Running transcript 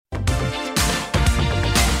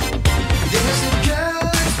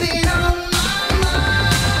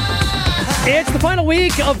It's the final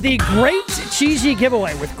week of the Great Cheesy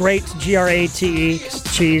Giveaway with Great, G-R-A-T-E,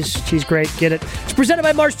 cheese great, get it. It's presented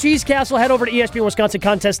by Mars Cheese Castle. Head over to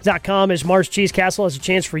ESPNWisconsinContest.com as Mars Cheese Castle has a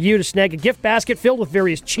chance for you to snag a gift basket filled with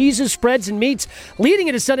various cheeses, spreads, and meats leading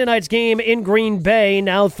into Sunday night's game in Green Bay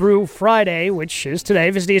now through Friday, which is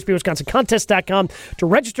today. Visit ESPNWisconsinContest.com to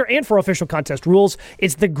register and for official contest rules.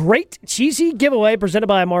 It's the Great Cheesy Giveaway presented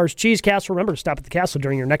by Mars Cheese Castle. Remember to stop at the castle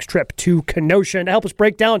during your next trip to Kenosha. And to help us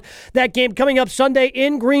break down that game coming up Sunday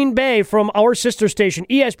in Green Bay from our sister station,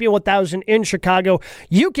 ESPN 1000 in Chicago.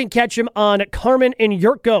 You can catch him on Carmen and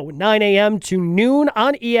Jurko, 9 a.m. to noon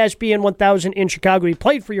on ESPN 1000 in Chicago. He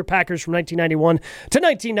played for your Packers from 1991 to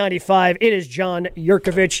 1995. It is John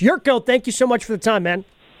Jurkovic. Jurko, thank you so much for the time, man.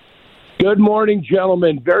 Good morning,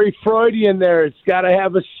 gentlemen. Very Freudian there. It's got to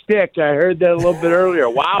have a stick. I heard that a little bit earlier.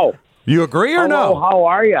 Wow. You agree or Hello, no? How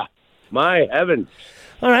are you? My heavens.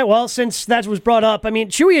 All right, well, since that was brought up, I mean,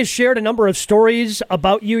 Chewy has shared a number of stories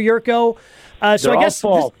about you, Jurko. So I guess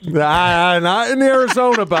false. Not in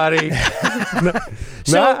Arizona, buddy.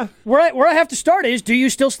 So where I have to start is, do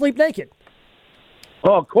you still sleep naked?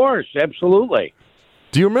 Oh, of course. Absolutely.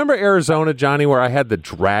 Do you remember Arizona, Johnny, where I had to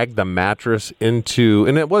drag the mattress into,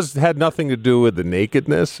 and had nothing to do with the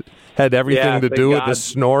nakedness, had everything to do with the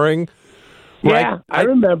snoring? Yeah, I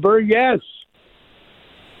remember, yes.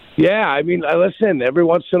 Yeah, I mean, listen, every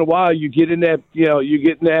once in a while you get in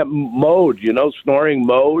that, mode, snoring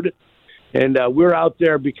mode. And we're out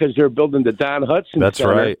there because they're building the Don Hudson That's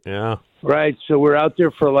Center. right, yeah. Right, so we're out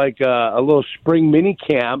there for like a little spring mini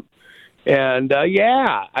camp. And, I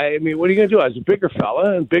mean, what are you going to do? I was a bigger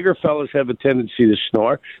fella, and bigger fellas have a tendency to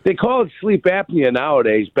snore. They call it sleep apnea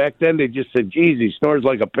nowadays. Back then they just said, geez, he snores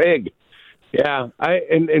like a pig. Yeah,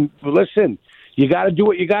 and listen, you got to do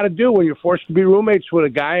what you got to do when you're forced to be roommates with a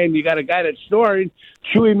guy and you got a guy that's snoring.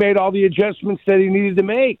 Chewy made all the adjustments that he needed to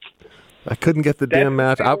make. I couldn't get the damn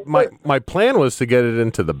match. My plan was to get it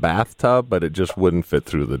into the bathtub, but it just wouldn't fit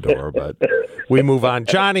through the door. But we move on.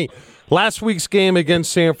 Johnny, last week's game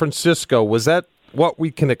against San Francisco, was that what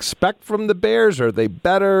we can expect from the Bears? Are they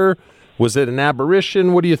better? Was it an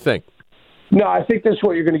aberration? What do you think? No, I think that's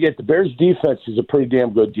what you're going to get. The Bears' defense is a pretty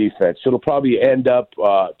damn good defense. It'll probably end up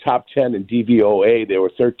top 10 in DVOA. They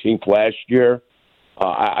were 13th last year.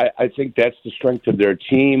 I think that's the strength of their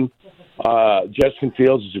team. Justin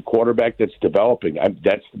Fields is a quarterback that's developing.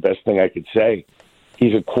 That's the best thing I could say.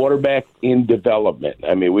 He's a quarterback in development.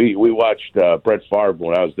 I mean, we watched Brett Favre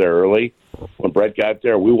when I was there early. When Brett got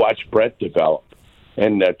there, we watched Brett develop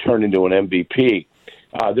and turn into an MVP.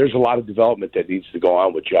 There's a lot of development that needs to go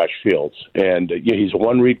on with Josh Fields. And he's a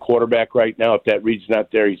one-read quarterback right now. If that read's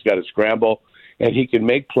not there, he's got to scramble. And he can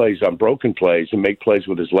make plays on broken plays and make plays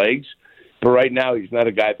with his legs. But right now, he's not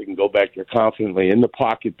a guy that can go back there confidently in the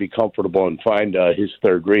pocket, be comfortable, and find his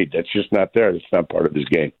third read. That's just not there. That's not part of his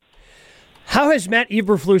game. How has Matt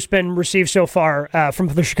Eberflus been received so far from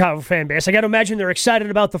the Chicago fan base? I got to imagine they're excited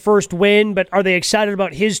about the first win, but are they excited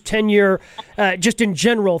about his tenure just in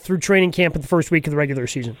general through training camp in the first week of the regular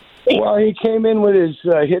season? Well, he came in with his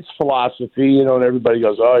hits philosophy, and everybody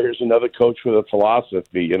goes, oh, here's another coach with a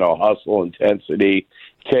philosophy, hustle, intensity,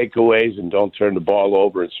 takeaways, and don't turn the ball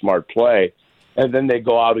over and smart play. And then they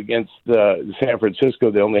go out against San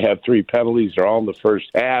Francisco. They only have 3 penalties. They're all in the first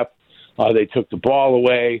half. They took the ball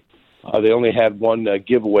away. They only had one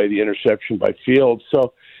giveaway, the interception by Fields.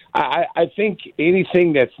 So I think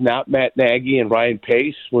anything that's not Matt Nagy and Ryan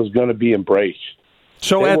Pace was going to be embraced.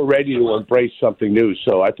 So they were ready to embrace something new.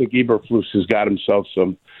 So I think Eberflus has got himself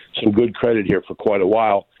some good credit here for quite a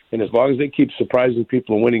while. And as long as they keep surprising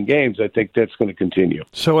people and winning games, I think that's going to continue.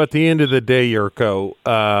 So at the end of the day, Jurko,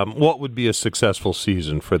 what would be a successful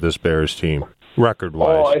season for this Bears team,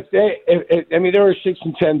 record-wise? Oh, they were a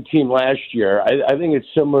 6-10 team last year. I think it's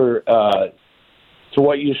similar to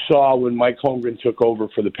what you saw when Mike Holmgren took over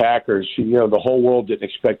for the Packers. The whole world didn't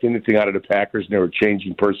expect anything out of the Packers, and they were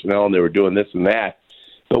changing personnel, and they were doing this and that.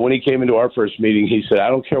 But when he came into our first meeting, he said, I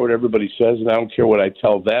don't care what everybody says, and I don't care what I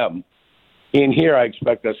tell them. In here, I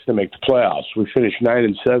expect us to make the playoffs. We finished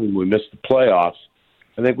 9-7. We missed the playoffs.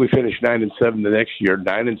 I think we finished 9-7 the next year,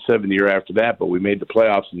 9-7 the year after that, but we made the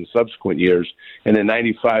playoffs in the subsequent years. And in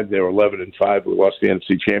 '95, they were 11-5. We lost the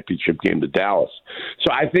NFC Championship game to Dallas.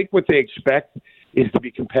 So I think what they expect is to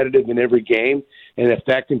be competitive in every game. And if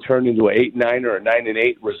that can turn into an 8-9 or a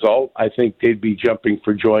 9-8 result, I think they'd be jumping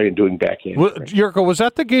for joy and doing backhand. Well, Jurko, was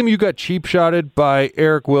that the game you got cheap-shotted by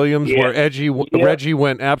Eric Williams where Reggie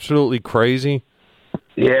went absolutely crazy?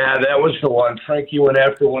 Yeah, that was the one. Frankie went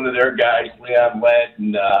after one of their guys, Leon Lett,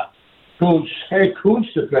 and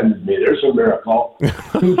Kuntz defended me. There's a miracle.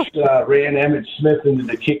 Kuntz ran Emmitt Smith into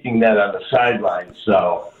the kicking net on the sideline.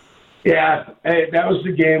 So, Yeah, hey, that was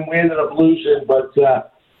the game. We ended up losing, but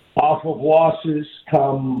off of losses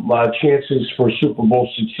come chances for Super Bowl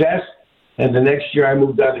success. And the next year I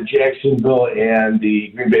moved down to Jacksonville, and the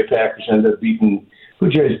Green Bay Packers ended up beating –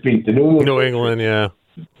 who'd you guys beat? The New England, yeah.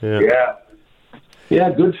 Yeah,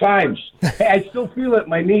 good times. Hey, I still feel it in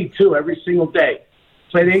my knee, too, every single day.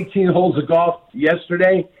 Played 18 holes of golf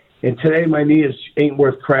yesterday, and today my knee ain't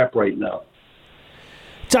worth crap right now.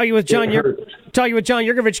 Talking with John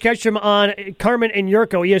Jurkovic. Catch him on Carmen and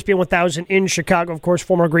Jurko, ESPN 1000 in Chicago. Of course,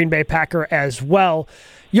 former Green Bay Packer as well.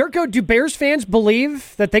 Jurko, do Bears fans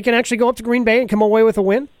believe that they can actually go up to Green Bay and come away with a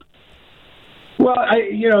win? Well,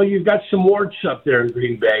 you've got some warts up there in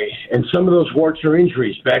Green Bay, and some of those warts are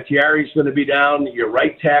injuries. Bakhtiari's going to be down. Your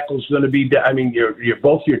right tackle's going to be down. I mean,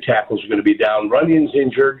 both your tackles are going to be down. Runyon's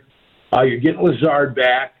injured. You're getting Lazard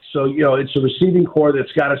back. So, it's a receiving core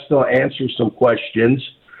that's got to still answer some questions.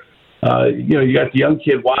 You got the young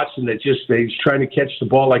kid Watson that he's trying to catch the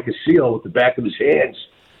ball like a seal with the back of his hands.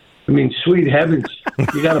 I mean, sweet heavens,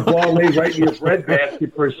 you got a ball laid right in your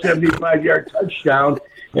breadbasket for a 75-yard touchdown,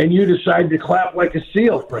 and you decide to clap like a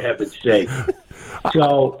seal, for heaven's sake.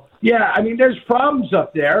 So, yeah, I mean, there's problems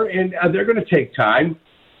up there, and they're going to take time.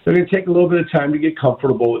 They're going to take a little bit of time to get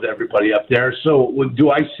comfortable with everybody up there. So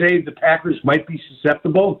do I say the Packers might be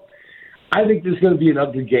susceptible? I think there's going to be an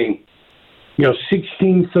ugly game.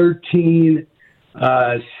 16-13,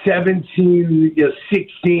 17-16.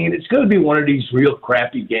 It's going to be one of these real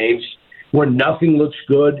crappy games where nothing looks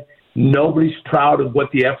good. Nobody's proud of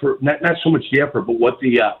what the effort, not so much the effort, but what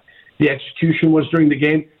the execution was during the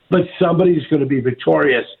game. But somebody's going to be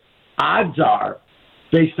victorious. Odds are,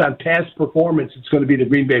 based on past performance, it's going to be the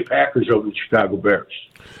Green Bay Packers over the Chicago Bears.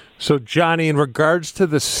 So, Johnny, in regards to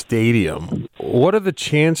the stadium, what are the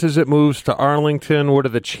chances it moves to Arlington? What are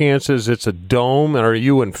the chances it's a dome? And are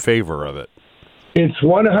you in favor of it? It's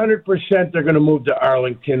 100% they're going to move to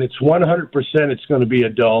Arlington. It's 100% it's going to be a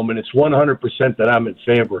dome, and it's 100% that I'm in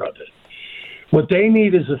favor of it. What they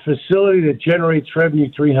need is a facility that generates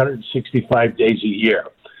revenue 365 days a year.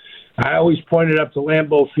 I always pointed up to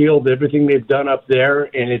Lambeau Field, everything they've done up there,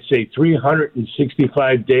 and it's a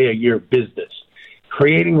 365-day-a-year business.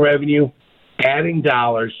 Creating revenue, adding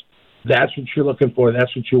dollars, that's what you're looking for.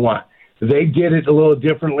 That's what you want. They did it a little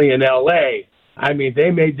differently in L.A. I mean, they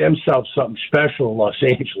made themselves something special in Los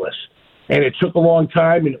Angeles. And it took a long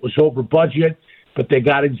time, and it was over budget, but they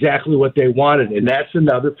got exactly what they wanted. And that's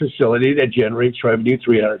another facility that generates revenue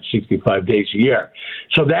 365 days a year.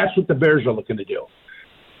 So that's what the Bears are looking to do.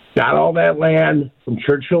 Got all that land from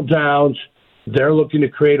Churchill Downs. They're looking to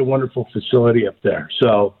create a wonderful facility up there.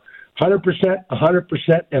 So 100%,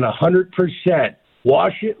 100%, and 100%.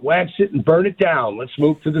 Wash it, wax it, and burn it down. Let's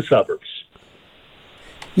move to the suburbs.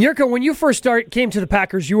 Jurko, when you first came to the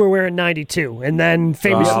Packers, you were wearing 92, and then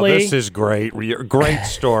famously... Oh, this is great. Great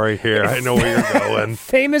story here. I know where you're going.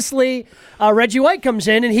 Famously, Reggie White comes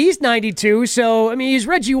in, and he's 92, so, I mean, he's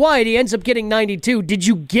Reggie White. He ends up getting 92. Did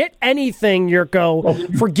you get anything,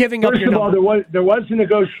 Jurko, for giving up your number? First of all, there was a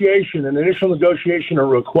negotiation, an initial negotiation or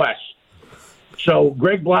request. So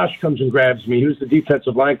Greg Blosh comes and grabs me. He was the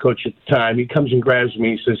defensive line coach at the time. He comes and grabs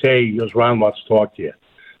me. He says, hey, he goes, Ron wants to talk to you.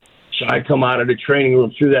 So I come out of the training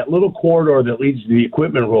room through that little corridor that leads to the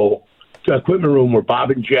equipment room where Bob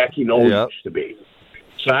and Jackie Nolan used to be.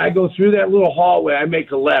 So I go through that little hallway. I make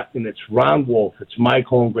a left, and it's Ron Wolf, it's Mike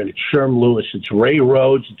Holmgren, it's Sherm Lewis, it's Ray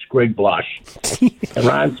Rhodes, it's Greg Blosh. And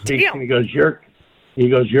Ron speaks, and he goes,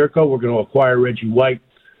 Jurko, we're going to acquire Reggie White.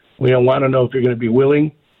 We don't want to know if you're going to be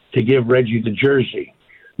willing to give Reggie the jersey.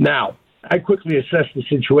 Now, I quickly assess the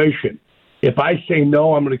situation. If I say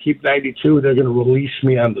no, I'm going to keep 92, they're going to release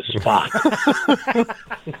me on the spot.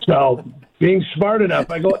 So being smart enough,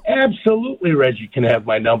 I go, absolutely, Reggie can have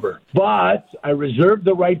my number. But I reserve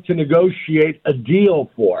the right to negotiate a deal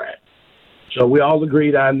for it. So we all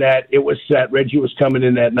agreed on that. It was set. Reggie was coming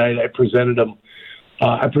in that night. I presented him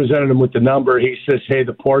with the number. He says, hey,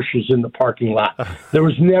 the Porsche's in the parking lot. There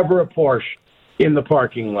was never a Porsche in the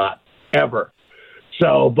parking lot, ever.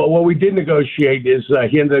 So, but what we did negotiate is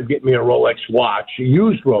he ended up getting me a Rolex watch, a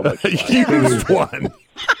used Rolex watch. Used one.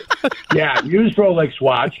 Yeah, used Rolex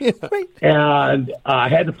watch. And I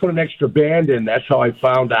had to put an extra band in. That's how I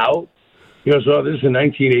found out. He goes, oh, this is a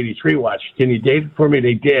 1983 watch. Can you date it for me?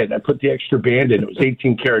 They did. I put the extra band in. It was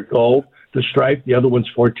 18 karat gold, the stripe. The other one's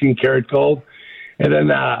 14 karat gold. And then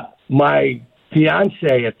my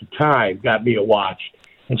fiance at the time got me a watch.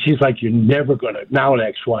 And she's like, you're never going to, now an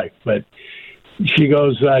ex-wife, but she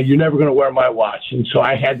goes, you're never going to wear my watch. And so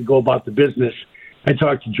I had to go about the business. I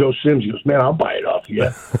talked to Joe Sims. He goes, man, I'll buy it off you.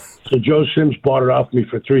 So Joe Sims bought it off me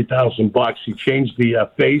for $3,000. He changed the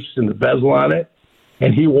face and the bezel on it.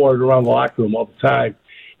 and he wore it around the locker room all the time.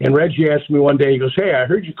 And Reggie asked me one day, he goes, "Hey, I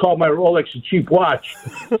heard you call my Rolex a cheap watch."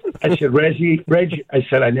 I said, Reggie, I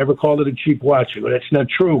said, "I never called it a cheap watch." I go, "That's not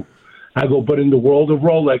true." I go, "But in the world of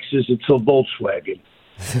Rolexes, it's a Volkswagen."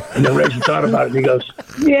 And then Reggie thought about it, and he goes,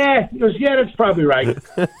 "Yeah." He goes, "Yeah, that's probably right."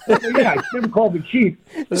 I said, "Yeah, I never called it cheap.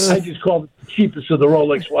 I just called it the cheapest of the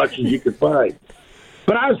Rolex watches you could find."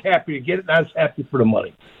 But I was happy to get it, and I was happy for the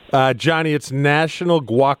money. Johnny, it's National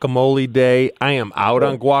Guacamole Day. I am out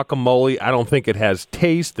on guacamole. I don't think it has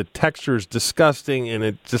taste. The texture is disgusting,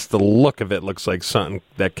 and just the look of it looks like something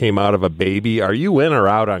that came out of a baby. Are you in or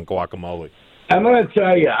out on guacamole? I'm going to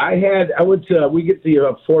tell you, we get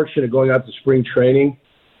the fortune of going out to spring training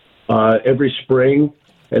every spring,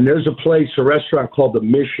 and there's a restaurant called The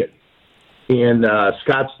Mission in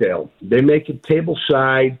Scottsdale. They make it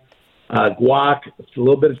tableside. Guac, a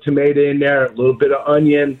little bit of tomato in there, a little bit of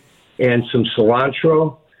onion, and some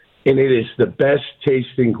cilantro. And it is the best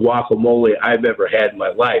tasting guacamole I've ever had in my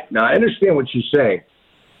life. Now, I understand what you're saying.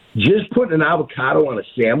 Just putting an avocado on a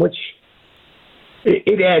sandwich,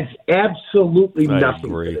 it adds absolutely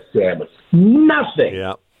nothing to the sandwich. Nothing.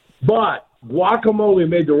 Yeah. But guacamole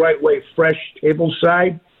made the right way, fresh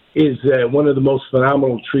tableside, is one of the most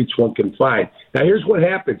phenomenal treats one can find. Now, here's what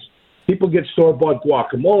happens. People get store-bought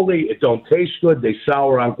guacamole. It don't taste good. They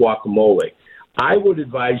sour on guacamole. I would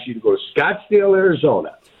advise you to go to Scottsdale,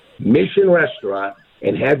 Arizona, Mission Restaurant,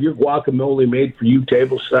 and have your guacamole made for you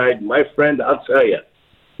tableside. My friend, I'll tell you,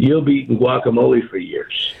 you'll be eating guacamole for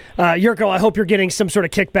years. Jurko, I hope you're getting some sort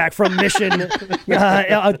of kickback from Mission down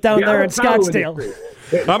there in Scottsdale.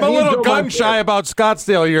 I'm a little gun-shy about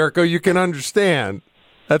Scottsdale, Jurko. You can understand.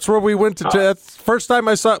 That's where we went to. That's the first time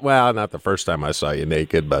I saw. Well, not the first time I saw you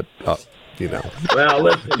naked, but you know. Well,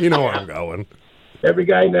 listen, you know where I'm going. Every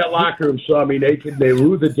guy in that locker room saw me naked. They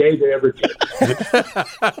rue the day they ever did.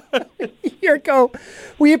 Jurko,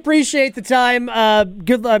 we appreciate the time.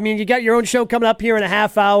 Good. I mean, you got your own show coming up here in a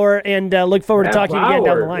half hour, and look forward to talking again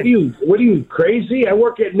down the line. What are you crazy? I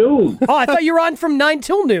work at noon. Oh, I thought you were on from 9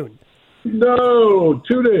 till noon. No,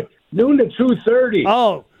 noon to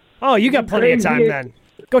 2:30. Oh, you got plenty of time then.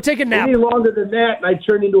 Go take a nap. Any longer than that, and I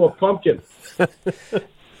turn into a pumpkin. All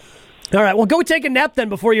right, well, go take a nap then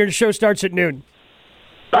before your show starts at noon.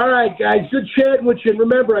 All right, guys, good chatting with you. And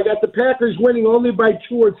remember, I got the Packers winning only by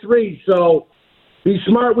 2 or 3, so be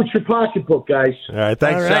smart with your pocketbook, guys. All right,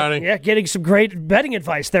 thanks, Johnny. Yeah, getting some great betting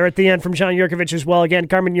advice there at the end from John Jurkovic as well. Again,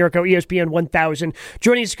 Carmen Jurko, ESPN 1000,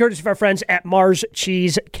 joining us courtesy of our friends at Mars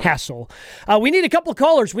Cheese Castle. We need a couple of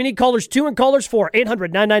callers. We need callers 2 and callers 4,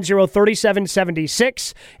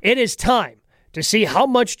 800-990-3776. It is time to see how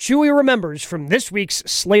much Chewy remembers from this week's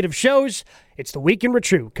slate of shows. It's the Week in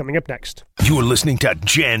Retriew coming up next. You're listening to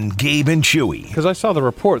Jen, Gabe, and Chewy. Because I saw the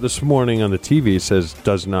report this morning on the TV. It says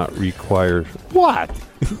does not require what?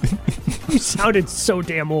 You sounded so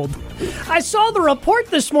damn old. I saw the report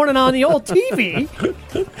this morning on the old TV.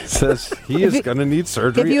 It says he is going to need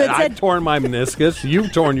surgery. I've torn my meniscus.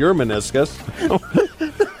 You've torn your meniscus.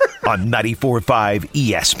 On 94.5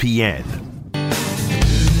 ESPN.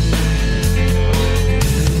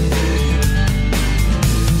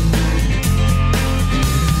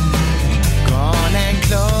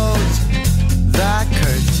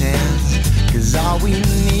 All we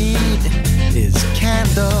need is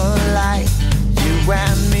candlelight, you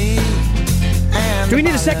and me. Do we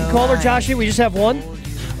need a second caller, Joshy? We just have one?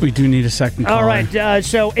 We do need a second caller. All right,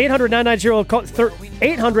 so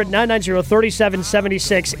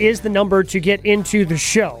 800-990-3776 is the number to get into the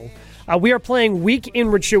show. We are playing Week in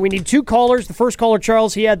Retriew. We need 2 callers. The first caller,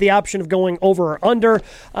 Charles, he had the option of going over or under.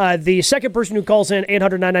 The second person who calls in,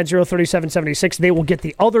 800-990-3776, they will get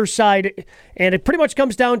the other side. And it pretty much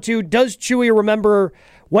comes down to, does Chewy remember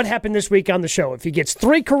what happened this week on the show? If he gets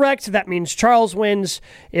 3 correct, that means Charles wins.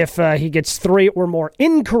 If he gets 3 or more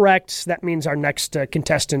incorrect, that means our next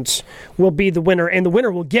contestant will be the winner. And the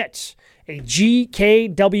winner will get a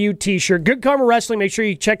GKW t-shirt. Good Karma Wrestling. Make sure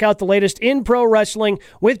you check out the latest in pro wrestling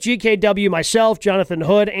with GKW, myself, Jonathan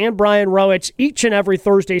Hood, and Brian Rowitz each and every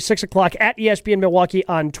Thursday, 6 o'clock at ESPN Milwaukee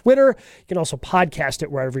on Twitter. You can also podcast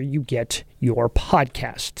it wherever you get your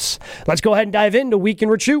podcasts. Let's go ahead and dive into Week in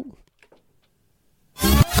Retriew.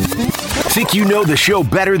 Think you know the show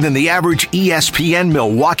better than the average ESPN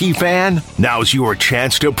Milwaukee fan? Now's your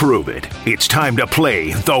chance to prove it. It's time to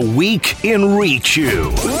play the Week in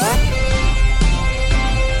Rechew.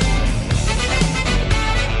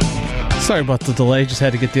 Sorry about the delay. Just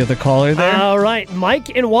had to get the other caller there. All right.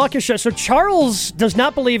 Mike in Waukesha. So Charles does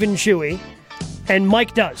not believe in Chewy, and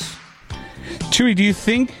Mike does. Chewy, do you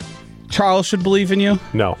think Charles should believe in you?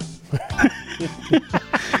 No.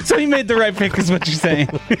 So he made the right pick, is what you're saying.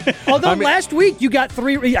 Although last week you got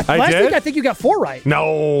 3. Last did? week I think you got 4 right.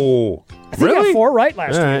 No. I think you got 4 right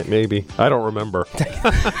last All week. right, maybe. I don't remember.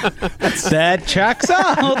 That checks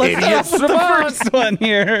out. Let's start with the first one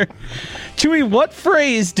here. Chewy, what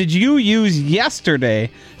phrase did you use yesterday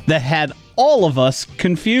that had all of us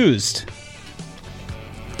confused?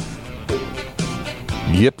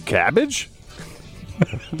 Yip cabbage?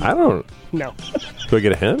 I don't. No. Do I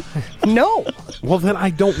get a hint? No. Well, then I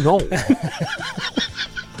don't know.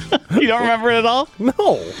 You don't remember it at all?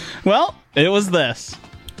 No. Well, it was this.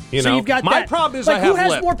 You So know, you've got my that. problem is Like, I have who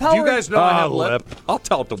has lip. more Do power? you guys know I have lip? I'll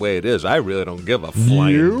tell it the way it is. I really don't give a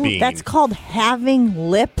flying bean. That's called having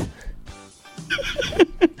lip.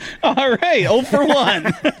 All right, 0 for 1.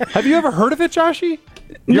 Have you ever heard of it, Joshy?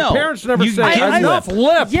 Your No. parents never You said get enough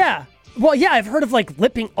lip. Yeah. Well, yeah, I've heard of like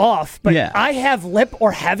lipping off, but Yeah. I have lip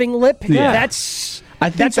or having lip. Yeah. That's I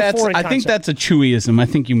think a foreign I think concept. that's a Chewyism. I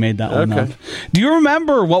think you made that one up. Okay. Do you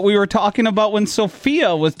remember what we were talking about when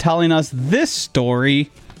Sophia was telling us this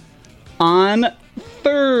story on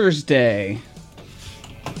Thursday?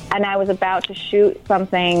 And I was about to shoot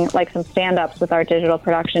something, like some stand-ups with our digital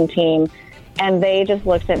production team, and they just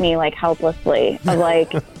looked at me like helplessly, of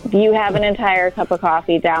like, you have an entire cup of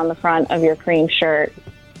coffee down the front of your cream shirt.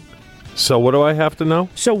 So what do I have to know?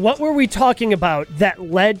 So what were we talking about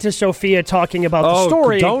that led to Sophia talking about the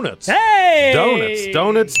story? Donuts. Hey!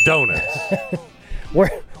 Donuts. We're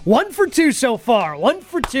 1 for 2 so far. 1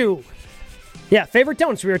 for 2. Yeah, favorite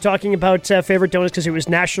donuts. We were talking about favorite donuts because it was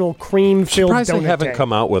National Cream-Filled Surprised Donut they haven't Day.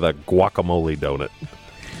 come out with a guacamole donut.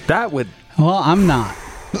 That would... Well, I'm not.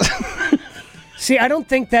 See, I don't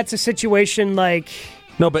think that's a situation like...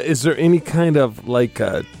 No, but is there any kind of like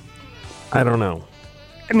I don't know.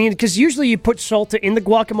 I mean, because usually you put salt in the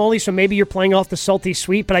guacamole, so maybe you're playing off the salty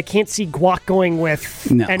sweet, but I can't see guac going with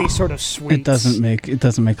any sort of sweet. It doesn't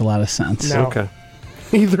make a lot of sense. No. Okay.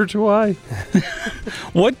 Neither do I.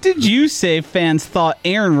 What did you say fans thought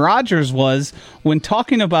Aaron Rodgers was when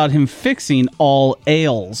talking about him fixing all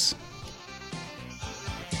ails?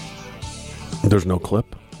 There's no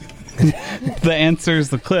clip. The answer is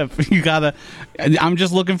the clip. You gotta. I'm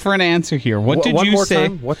just looking for an answer here. What did One you more say?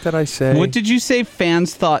 time? What did I say? What did you say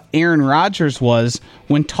fans thought Aaron Rodgers was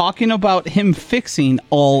when talking about him fixing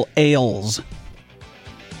all ails?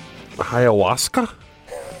 Ayahuasca?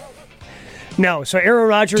 No, so Aaron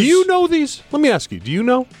Rodgers... Do you know these? Let me ask you. Do you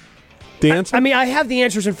know the answer? I mean, I have the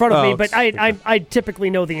answers in front of me, but okay. I typically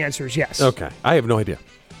know the answers, yes. Okay. I have no idea.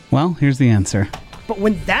 Well, here's the answer. But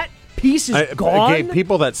when that piece is gone... Gabe,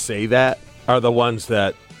 people that say that are the ones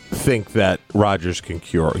that think that Rodgers can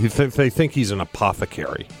cure. They think he's an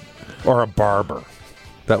apothecary or a barber.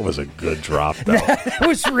 That was a good drop, though. That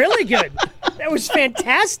was really good. That was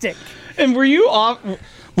fantastic. And were you off?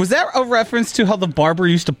 Was that a reference to how the barber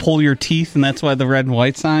used to pull your teeth, and that's why the red and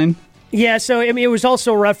white sign? Yeah, so I mean, it was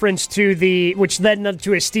also a reference to which led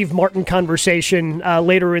to a Steve Martin conversation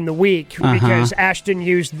later in the week because Ashton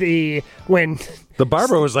used when The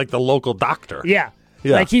barber was like the local doctor. Yeah.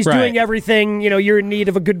 Yeah, like he's right. doing everything, you're in need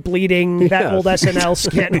of a good bleeding, that old SNL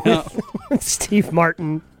skit with Steve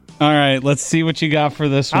Martin. All right, let's see what you got for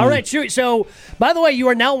this one. All right, shoot. So, by the way, you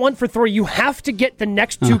are now 1 for 3. You have to get the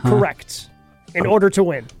next 2 correct in order to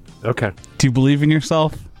win. Okay. Do you believe in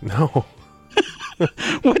yourself? No.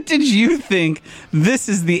 What did you think this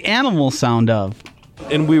is the animal sound of?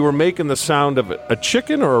 And we were making the sound of a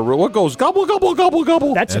chicken or what goes gobble, gobble, gobble,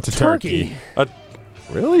 gobble? That's a turkey.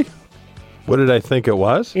 Really? What did I think it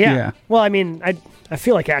was? Yeah. Well, I mean, I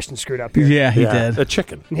feel like Ashton screwed up here. Yeah, he did. A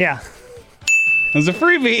chicken. Yeah. It was a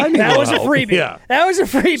freebie. That was a freebie. Yeah. That was a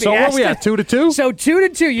freebie. So what are we Ashton. at, 2-2? So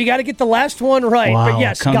 2-2. You got to get the last one right. Wow, But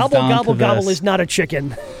yes, it comes gobble, down gobble, to gobble this. is not a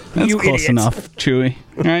chicken. That's you close idiot. enough, Chewy.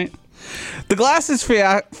 All right. The glasses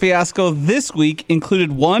fiasco this week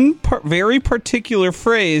included one very particular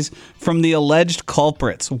phrase from the alleged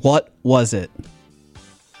culprits. What was it?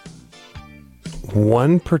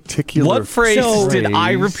 One particular What phrase did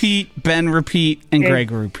I repeat, Ben repeat, and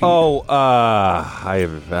Greg repeat? Oh, I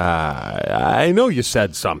know you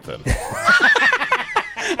said something.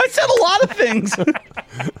 I said a lot of things.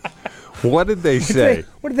 What did they say?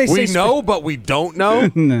 what did they say? We know, but we don't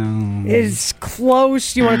know? No. Is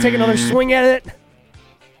close. You want to take another swing at it?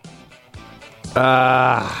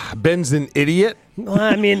 Ben's an idiot?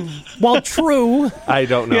 I mean, well, true. I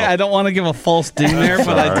don't know. Yeah, I don't want to give a false ding there,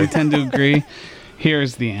 but I do tend to agree.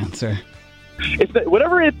 Here's the answer.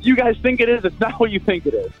 Whatever you guys think it is, it's not what you think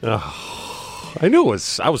it is. I knew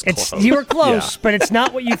I was close. You were close, but it's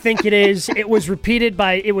not what you think it is. It was repeated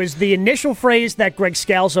it was the initial phrase that Greg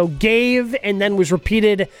Scalzo gave and then was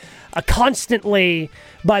repeated constantly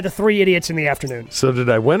by the three idiots in the afternoon. So did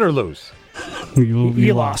I win or lose?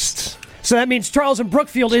 You lost. So that means Charles in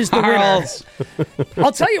Brookfield is the winner.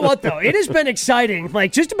 I'll tell you what, though. It has been exciting.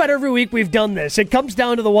 Like, just about every week we've done this. It comes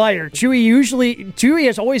down to the wire. Chewy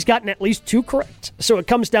has always gotten at least 2 correct. So it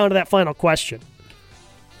comes down to that final question.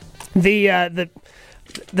 The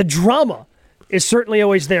drama is certainly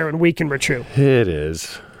always there in Week in Rechu. It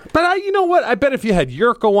is. But you know what? I bet if you had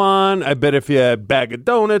Jurko on, I bet if you had Bag of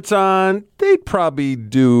Donuts on, they'd probably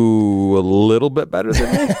do a little bit better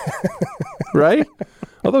than me. Right?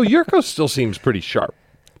 Although Jurko still seems pretty sharp.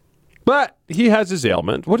 But he has his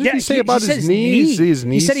ailment. What did he say about his knees? His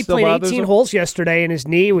knees he said he played 18 holes yesterday, and his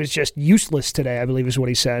knee was just useless today, I believe is what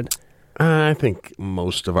he said. I think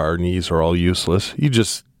most of our knees are all useless. You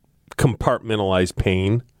just compartmentalize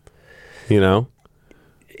pain, you know?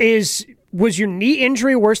 Was your knee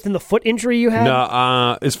injury worse than the foot injury you had?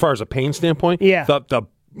 No, as far as a pain standpoint, yeah. The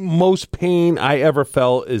most pain I ever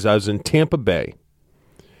felt is I was in Tampa Bay.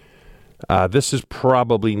 This is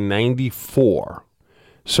probably 94.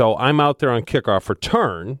 So I'm out there on kickoff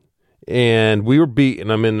return, and we were beaten.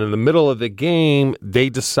 I'm in the middle of the game. They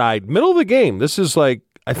decide, middle of the game, this is like,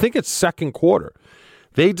 I think it's second quarter.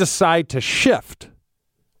 They decide to shift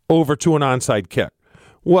over to an onside kick.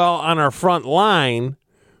 Well, on our front line,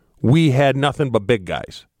 we had nothing but big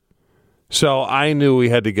guys. So I knew we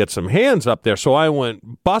had to get some hands up there. So I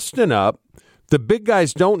went busting up. The big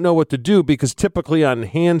guys don't know what to do because typically on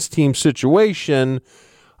hands team situation,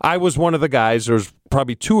 I was one of the guys. There's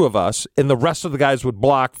probably 2 of us, and the rest of the guys would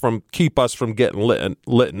block keep us from getting lit up.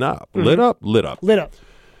 Mm-hmm. Lit up.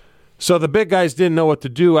 So the big guys didn't know what to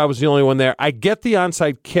do. I was the only one there. I get the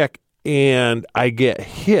onside kick, and I get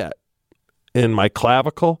hit in my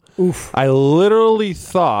clavicle. Oof. I literally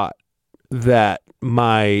thought that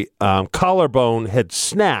my collarbone had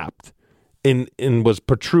snapped and was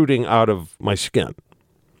protruding out of my skin.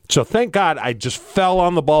 So thank God I just fell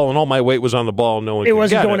on the ball and all my weight was on the ball and no one could get it. It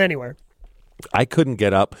wasn't going anywhere. I couldn't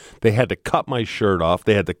get up. They had to cut my shirt off.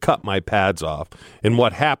 They had to cut my pads off. And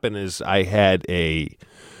what happened is I had a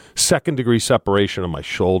second-degree separation of my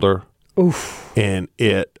shoulder. Oof. And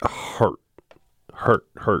it hurt.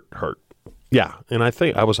 Yeah, and I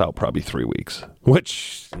think I was out probably 3 weeks,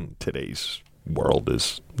 which in today's world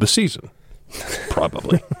is the season,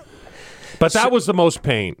 probably. But that was the most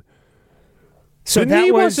pain. So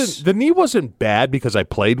the knee wasn't bad because I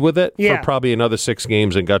played with it for probably another 6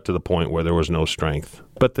 games and got to the point where there was no strength.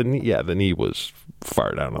 But the knee was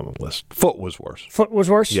far down on the list. Foot was worse. Foot was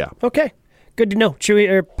worse? Yeah. Okay. Good to know.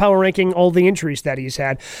 Chewy power ranking all the injuries that he's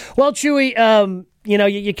had. Well, Chewy,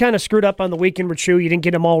 you kind of screwed up on the weekend with Chewy. You didn't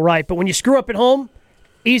get them all right. But when you screw up at home,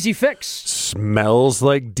 easy fix. Smells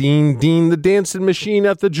like Dean the Dancing Machine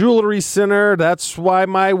at the Jewelry Center. That's why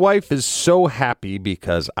my wife is so happy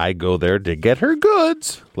because I go there to get her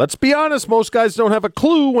goods. Let's be honest, most guys don't have a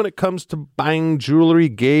clue when it comes to buying jewelry.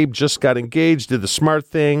 Gabe just got engaged, did the smart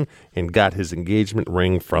thing, and got his engagement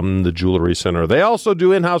ring from the Jewelry Center. They also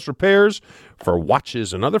do in-house repairs for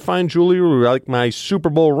watches and other fine jewelry like my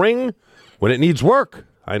Super Bowl ring when it needs work.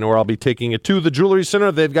 I know where I'll be taking it to, the Jewelry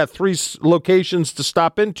Center. They've got 3 locations to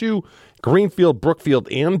stop into, Greenfield, Brookfield,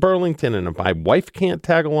 and Burlington. And if my wife can't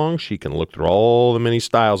tag along, she can look through all the many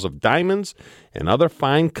styles of diamonds and other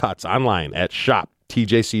fine cuts online at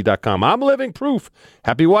shoptjc.com. I'm living proof.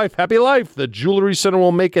 Happy wife, happy life. The Jewelry Center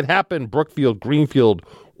will make it happen. Brookfield, Greenfield,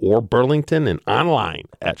 or Burlington, and online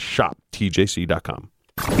at shoptjc.com.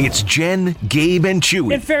 It's Jen, Gabe, and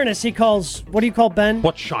Chewy. In fairness, he calls, what do you call Ben?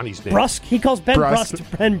 What's Shawnee's name? Brusque. He calls Ben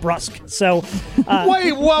Brusque. So,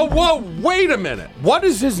 wait a minute. What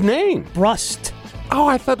is his name? Brust. Oh,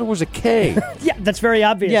 I thought there was a K. Yeah, that's very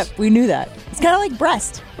obvious. Yep, we knew that. It's kind of like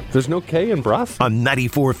breast. There's no K in Brust? On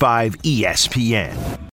 94.5 ESPN.